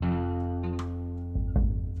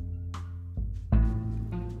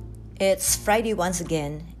It's Friday once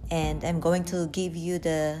again, and I'm going to give you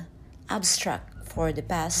the abstract for the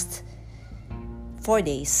past 4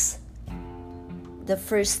 days. The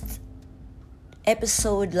first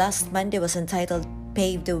episode last Monday was entitled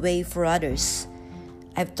Pave the Way for Others.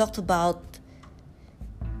 I've talked about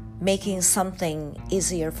making something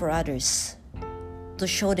easier for others, to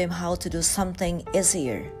show them how to do something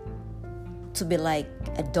easier, to be like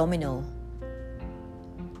a domino,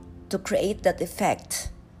 to create that effect,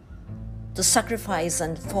 to sacrifice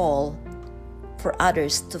and fall for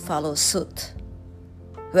others to follow suit.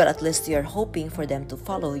 Well, at least you're hoping for them to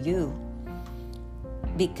follow you,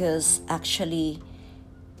 because actually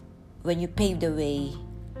when you pave the way,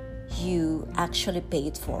 you actually pay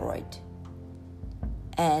it forward.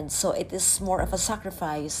 And so it is more of a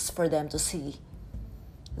sacrifice for them to see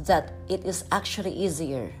that it is actually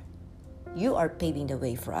easier. You are paving the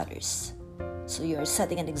way for others. So you are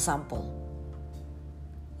setting an example.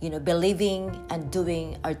 Believing and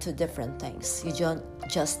doing are two different things. You don't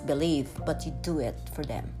just believe, but you do it for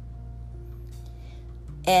them.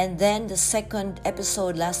 And then the second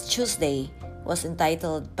episode last Tuesday was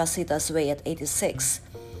entitled Pasita's Way at 86.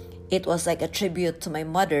 It was like a tribute to my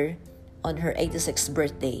mother on her 86th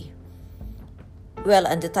birthday. Well,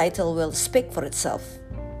 and the title will speak for itself.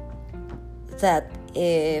 That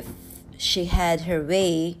if she had her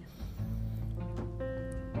way,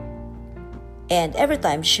 and every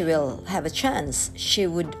time she will have a chance, she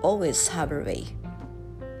would always have her way.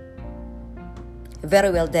 Very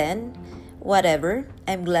well then, whatever,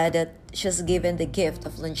 I'm glad that she's given the gift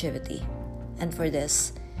of longevity. And for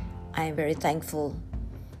this, I am very thankful.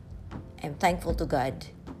 I'm thankful to God.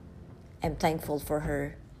 I'm thankful for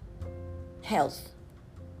her health.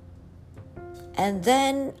 And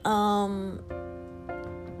then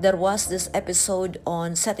there was this episode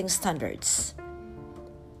on setting standards.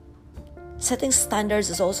 Setting standards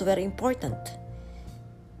is also very important,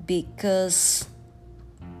 because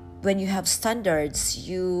when you have standards,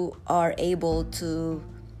 you are able to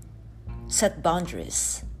set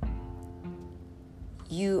boundaries.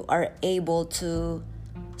 You are able to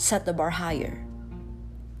set the bar higher.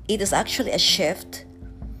 It is actually a shift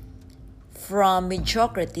from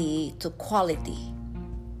mediocrity to quality.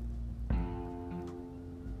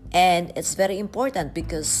 And it's very important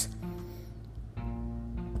because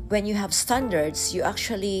when you have standards, you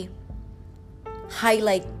actually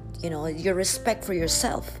highlight, your respect for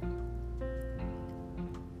yourself.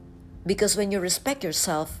 Because when you respect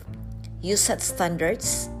yourself, you set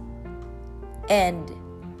standards, and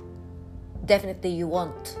definitely you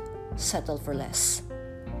won't settle for less.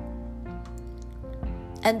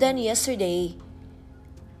 And then yesterday,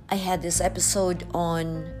 I had this episode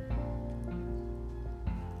on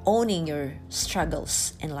owning your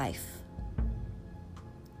struggles in life.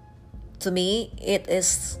 To me, it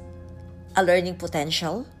is a learning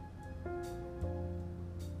potential,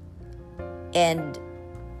 and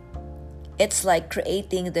it's like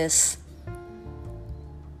creating this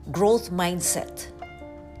growth mindset.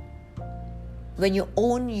 When you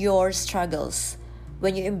own your struggles,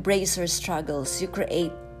 when you embrace your struggles, you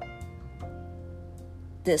create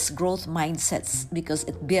this growth mindsets, because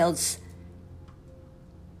it builds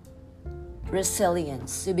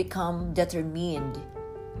resilience. You become determined.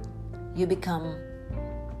 You become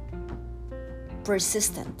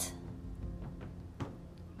persistent.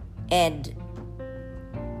 And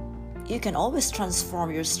you can always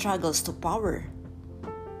transform your struggles to power.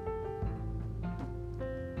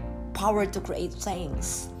 Power to create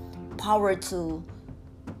things. Power to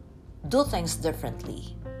do things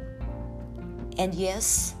differently. And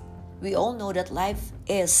yes, we all know that life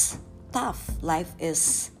is tough. Life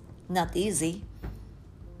is not easy.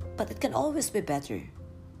 But it can always be better.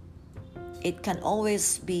 It can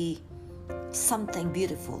always be something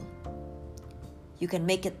beautiful. You can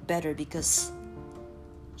make it better, because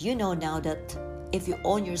you know now that if you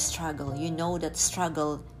own your struggle, you know that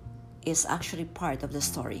struggle is actually part of the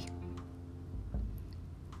story.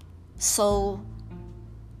 So,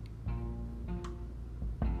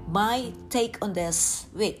 my take on this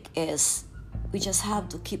week is we just have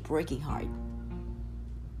to keep working hard.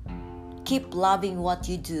 Keep loving what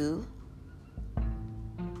you do.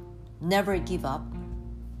 Never give up.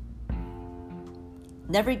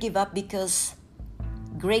 Never give up, because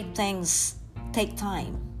great things take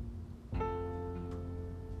time.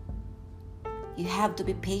 You have to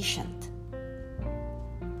be patient.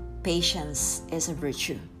 Patience is a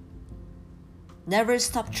virtue. Never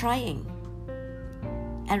stop trying.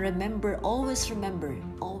 And remember, always remember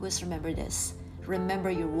this. Remember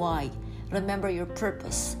your why. Remember your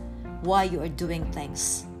purpose. Why you are doing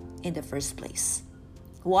things in the first place.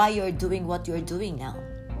 Why you're doing what you're doing now.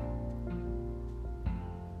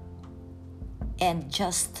 And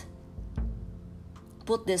just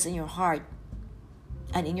put this in your heart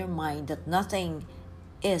and in your mind that nothing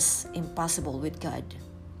is impossible with God.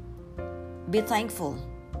 Be thankful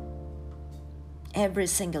every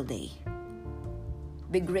single day.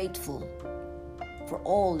 Be grateful for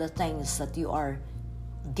all the things that you are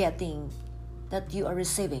getting, that you are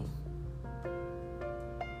receiving.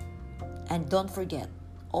 And don't forget,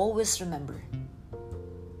 always remember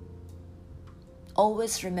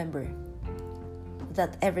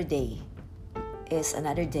that every day is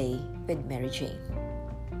another day with Mary Jane.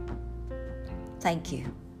 Thank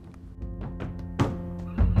you.